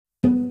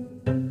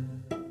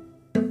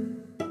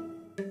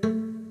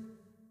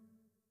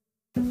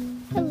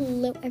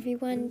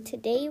everyone.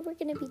 Today we're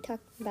going to be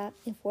talking about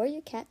if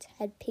warrior cats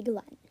had Pig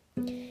Latin.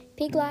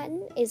 Pig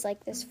Latin is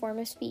like this form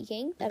of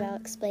speaking that I'll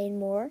explain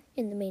more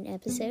in the main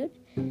episode.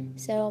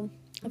 So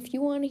if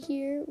you want to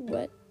hear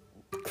what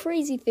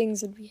crazy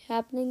things would be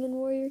happening in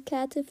warrior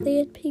cats if they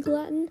had Pig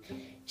Latin,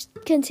 just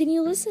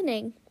continue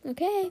listening,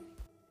 okay?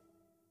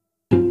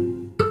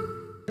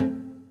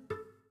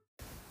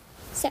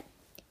 So,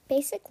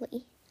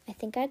 basically, I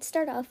think I'd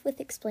start off with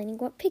explaining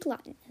what Pig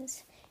Latin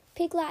is.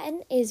 Pig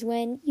Latin is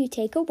when you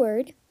take a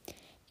word,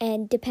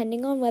 and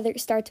depending on whether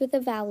it starts with a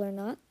vowel or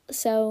not,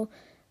 so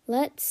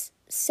let's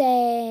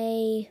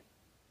say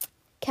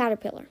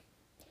caterpillar.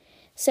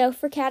 So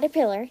for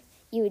caterpillar,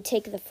 you would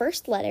take the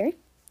first letter,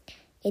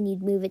 and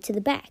you'd move it to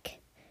the back.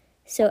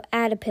 So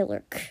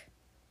adapillar,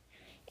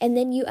 and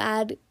then you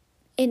add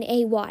an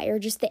AY, or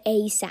just the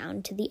A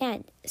sound to the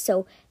end.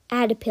 So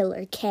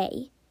adapillar,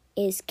 K,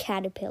 is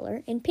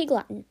caterpillar in Pig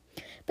Latin.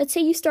 But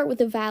say you start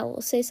with a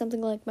vowel, say something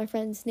like my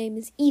friend's name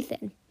is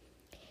Ethan.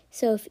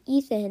 So if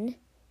Ethan,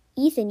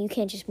 you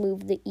can't just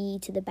move the E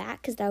to the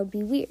back because that would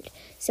be weird.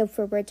 So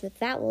for words with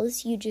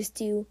vowels, you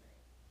just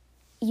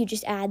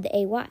add the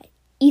AY.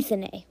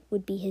 Ethan A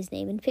would be his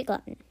name in Pig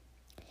Latin.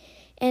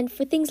 And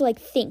for things like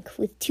think,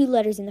 with two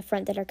letters in the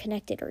front that are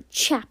connected, or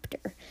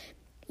chapter,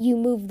 you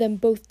move them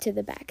both to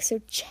the back.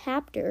 So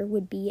chapter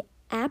would be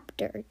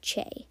apter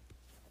che.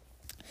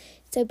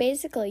 So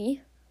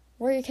basically,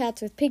 warrior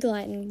cats with Pig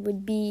Latin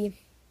would be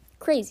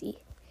crazy.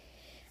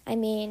 I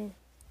mean,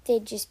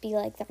 they'd just be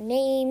like, their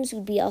names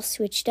would be all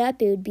switched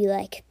up. It would be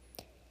like,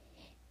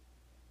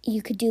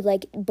 you could do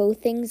like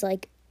both things,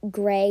 like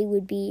gray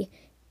would be,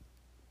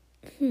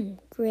 would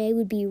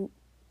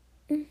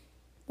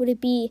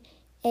it be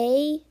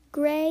a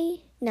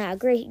gray? Nah,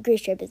 gray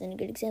stripe isn't a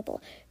good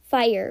example.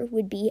 Fire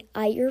would be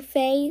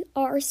Ayerfay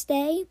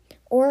Arstay,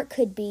 or it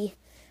could be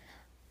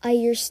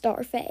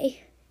Ayerstarfay.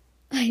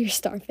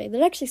 Ayerstarfay.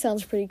 That actually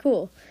sounds pretty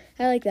cool.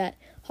 I like that.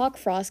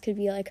 Hawkfrost could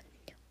be like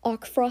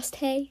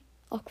Aukfrosthay.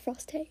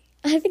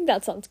 I think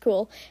that sounds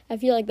cool. I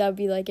feel like that would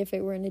be like if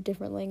it were in a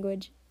different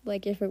language.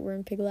 Like if it were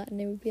in Pig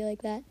Latin, it would be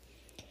like that.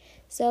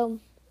 So,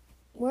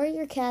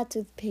 warrior cats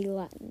with Pig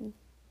Latin.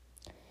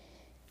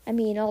 I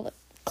mean, all the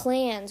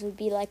clans would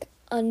be like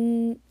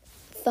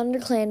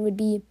ThunderClan would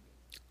be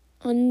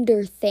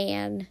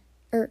Underthan,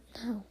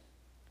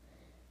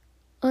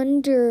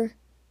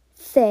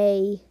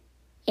 Underthay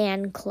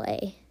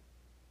Anclay.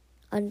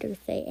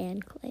 Underthay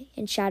Anclay.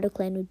 And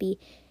ShadowClan would be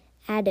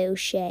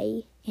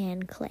Adoshay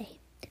Anclay.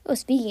 Oh,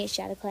 speaking of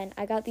ShadowClan,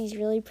 I got these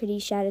really pretty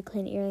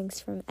ShadowClan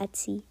earrings from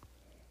Etsy.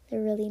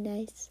 They're really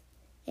nice.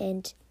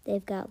 And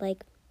they've got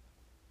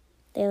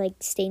they're like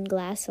stained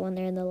glass, so when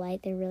they're in the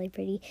light, they're really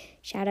pretty.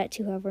 Shout out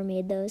to whoever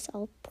made those.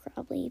 I'll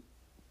probably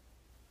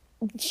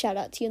shout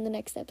out to you in the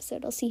next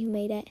episode. I'll see who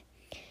made it.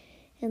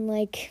 And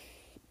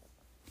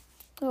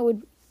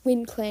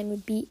Wind Clan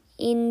would be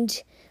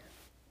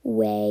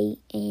Indway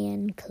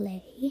and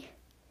Clay.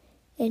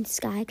 And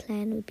Sky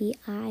Clan would be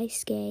I,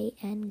 Skay,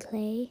 and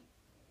Clay.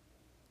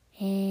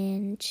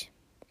 And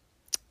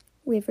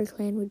River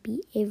Clan would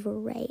be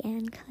Ivoray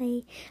and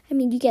Clay. I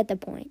mean, you get the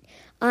point.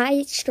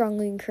 I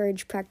strongly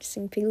encourage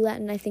practicing Pig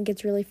Latin. I think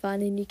it's really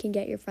fun, and you can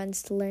get your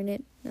friends to learn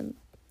it.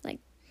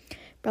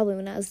 Probably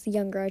when I was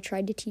younger, I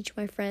tried to teach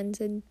my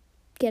friends and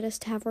get us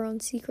to have our own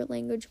secret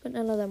language, but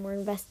none of them were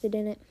invested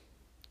in it.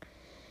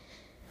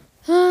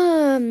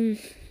 I'm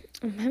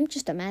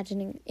just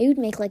imagining it would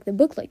make the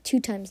book 2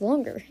 times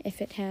longer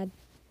if it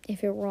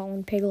were all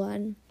in Pig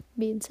Latin. It'd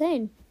be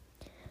insane.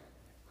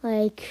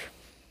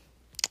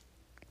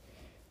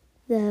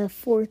 The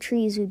 4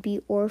 trees would be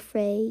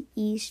Orphrey,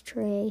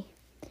 Eastray.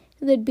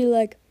 And they'd be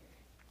like,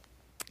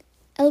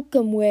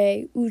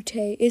 Elcomway,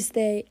 Ute, is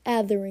they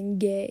athering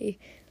gay.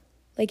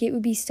 It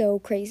would be so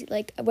crazy.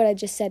 What I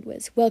just said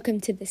was, welcome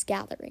to this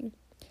gathering.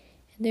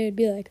 And they would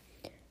be like,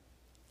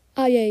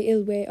 Aye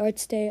ilwe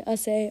artste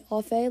ase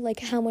afe.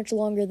 How much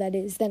longer that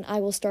is, then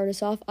I will start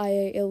us off.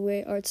 Aye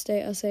ilwe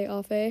artste ase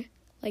afe.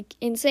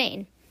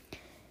 Insane.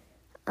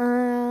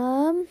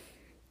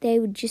 They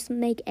would just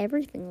make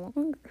everything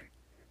longer.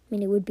 I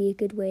mean, it would be a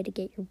good way to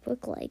get your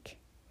book,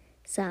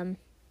 some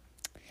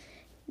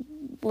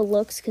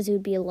looks, because it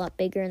would be a lot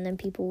bigger, and then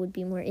people would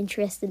be more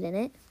interested in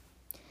it.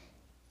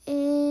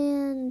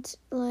 And,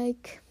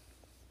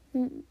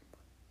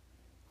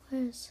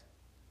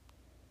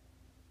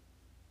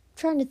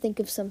 trying to think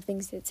of some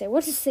things they'd say.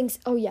 What is things?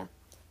 Oh, yeah.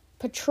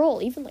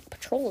 Patrol. Even,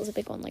 patrol is a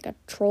big one. A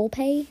troll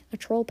pay. A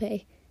troll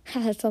pay.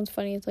 That sounds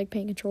funny. It's like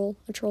paying a troll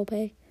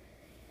pay.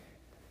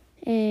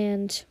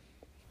 And,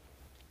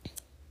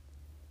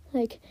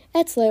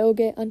 Etzle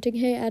oge hunting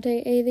he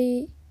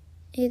ate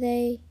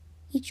ede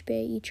each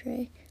bay each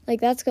ray.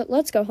 Let's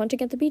go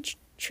hunting at the beech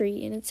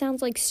tree. And it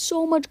sounds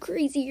so much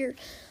crazier.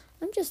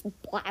 I'm just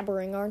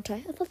blabbering, aren't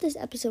I? I thought this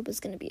episode was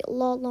going to be a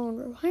lot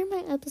longer. Why are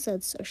my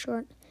episodes so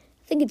short?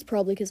 I think it's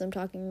probably because I'm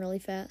talking really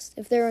fast.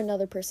 If there were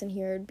another person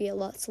here, it'd be a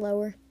lot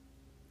slower.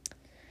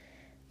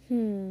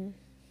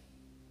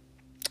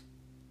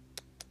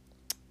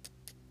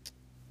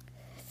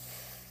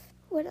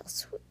 What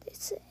else would they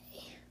say?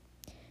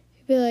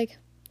 It'd be like,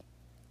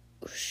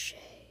 O'Shea.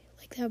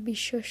 Like, that would be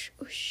shush,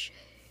 O'Shea.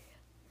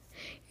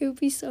 It would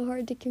be so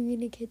hard to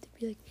communicate to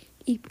be like,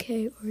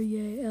 Ipke,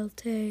 Oye,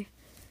 Elte,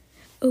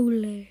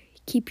 Ole,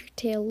 keep your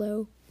tail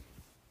low.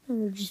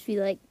 And it would just be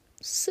like,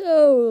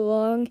 so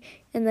long.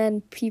 And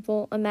then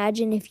people,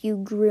 imagine if you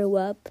grew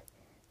up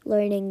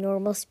learning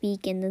normal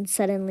speak and then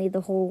suddenly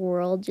the whole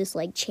world just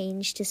like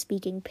changed to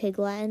speaking Pig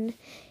Latin.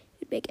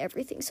 It'd make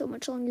everything so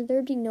much longer.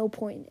 There'd be no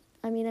point.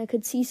 I mean, I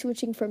could see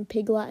switching from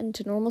Pig Latin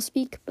to normal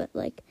speak, but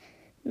like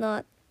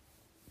not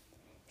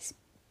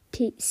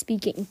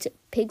speaking to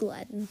Pig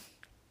Latin.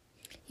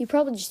 You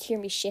probably just hear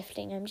me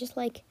shifting. I'm just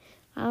like,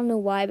 I don't know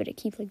why, but I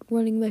keep like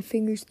running my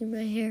fingers through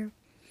my hair.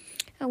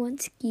 I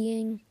went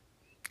skiing.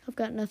 I've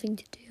got nothing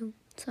to do,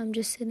 so I'm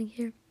just sitting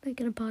here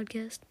making a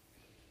podcast.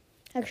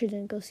 I actually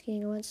didn't go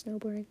skiing. I went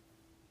snowboarding.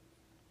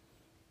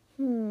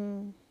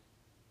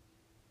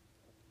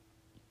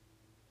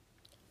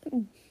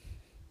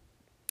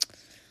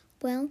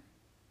 Well,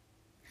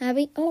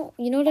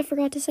 you know what I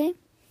forgot to say?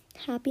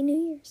 Happy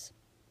New Year's.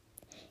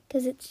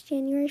 Because it's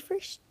January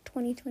 1st,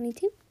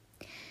 2022.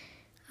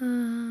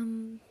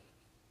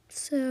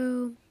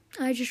 So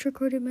I just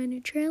recorded my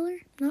new trailer.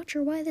 Not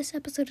sure why this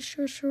episode is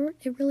so short.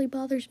 It really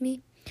bothers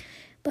me.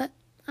 But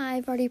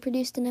I've already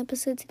produced an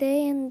episode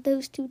today, and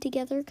those two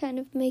together kind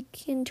of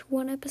make into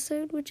one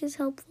episode, which is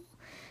helpful.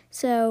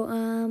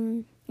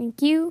 So,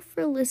 thank you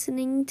for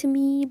listening to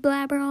me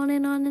blabber on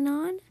and on and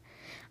on.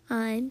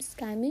 I'm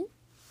Sky Moon.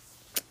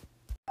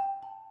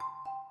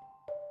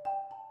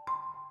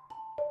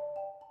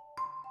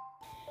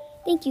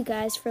 Thank you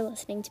guys for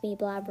listening to me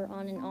blabber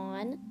on and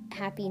on.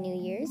 Happy New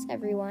Year's,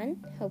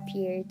 everyone. Hope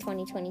your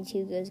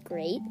 2022 goes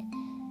great.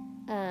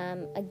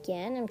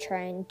 Again, I'm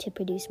trying to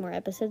produce more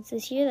episodes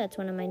this year. That's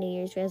one of my New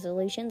Year's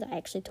resolutions. I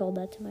actually told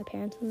that to my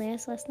parents when they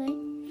asked last night.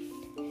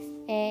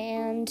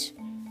 And,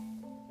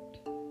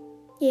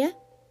 yeah.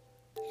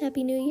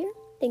 Happy New Year.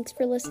 Thanks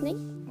for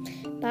listening.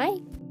 Bye.